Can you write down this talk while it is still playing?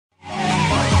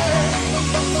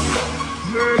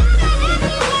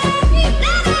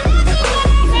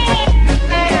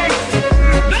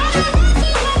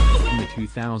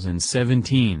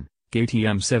2017,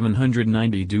 KTM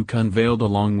 790 Duke unveiled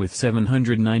along with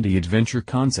 790 Adventure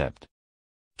concept.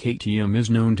 KTM is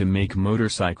known to make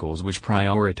motorcycles which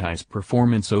prioritize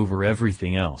performance over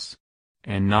everything else.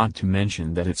 And not to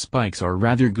mention that its bikes are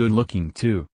rather good looking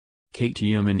too.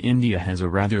 KTM in India has a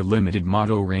rather limited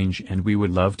model range and we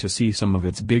would love to see some of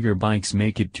its bigger bikes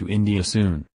make it to India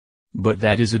soon. But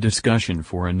that is a discussion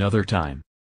for another time.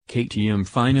 KTM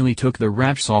finally took the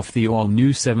wraps off the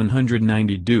all-new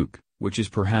 790 Duke, which is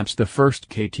perhaps the first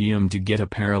KTM to get a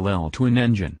parallel twin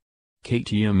engine.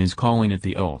 KTM is calling it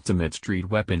the ultimate street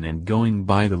weapon, and going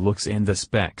by the looks and the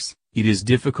specs, it is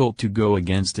difficult to go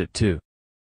against it too.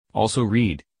 Also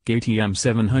read, KTM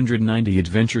 790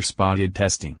 Adventure spotted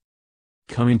testing.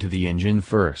 Coming to the engine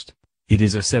first, it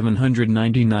is a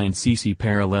 799cc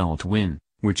parallel twin,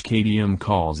 which KTM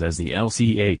calls as the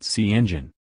LC8C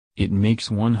engine. It makes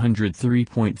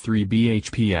 103.3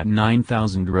 bhp at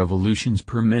 9,000 revolutions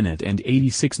per minute and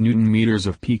 86 Nm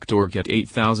of peak torque at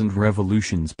 8,000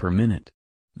 revolutions per minute.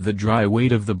 The dry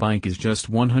weight of the bike is just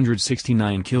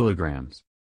 169 kilograms.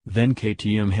 Then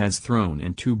KTM has thrown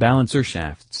in 2 balancer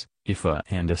shafts, IFA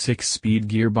and a 6-speed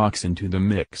gearbox into the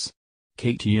mix.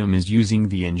 KTM is using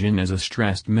the engine as a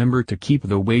stressed member to keep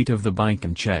the weight of the bike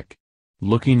in check.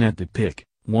 Looking at the pic,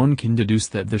 one can deduce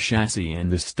that the chassis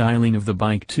and the styling of the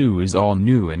bike too is all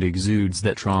new and exudes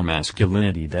that raw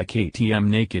masculinity that KTM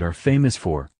Naked are famous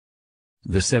for.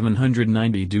 The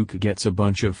 790 Duke gets a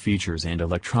bunch of features and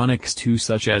electronics too,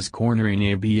 such as cornering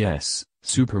ABS,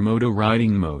 supermoto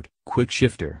riding mode, quick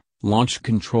shifter, launch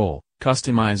control,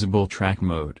 customizable track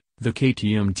mode, the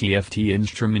KTM TFT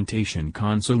instrumentation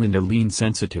console and a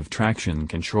lean-sensitive traction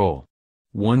control.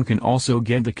 One can also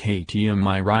get the KTM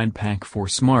iRide Pack for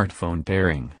smartphone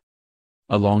pairing.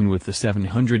 Along with the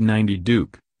 790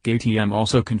 Duke, KTM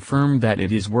also confirmed that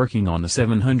it is working on the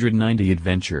 790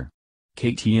 Adventure.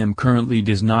 KTM currently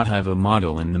does not have a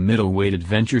model in the middleweight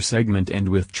adventure segment, and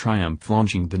with Triumph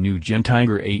launching the new Gen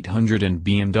Tiger 800 and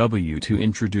BMW 2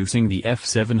 introducing the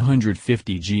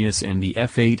F750 GS and the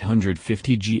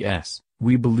F850 GS,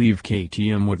 we believe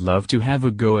KTM would love to have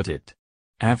a go at it.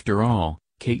 After all,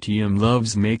 KTM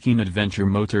loves making adventure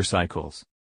motorcycles.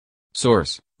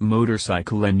 Source: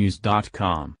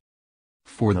 motorcyclenews.com.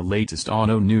 For the latest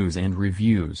auto news and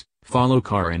reviews, follow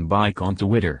Car and Bike on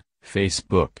Twitter,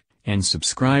 Facebook, and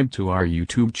subscribe to our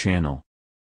YouTube channel.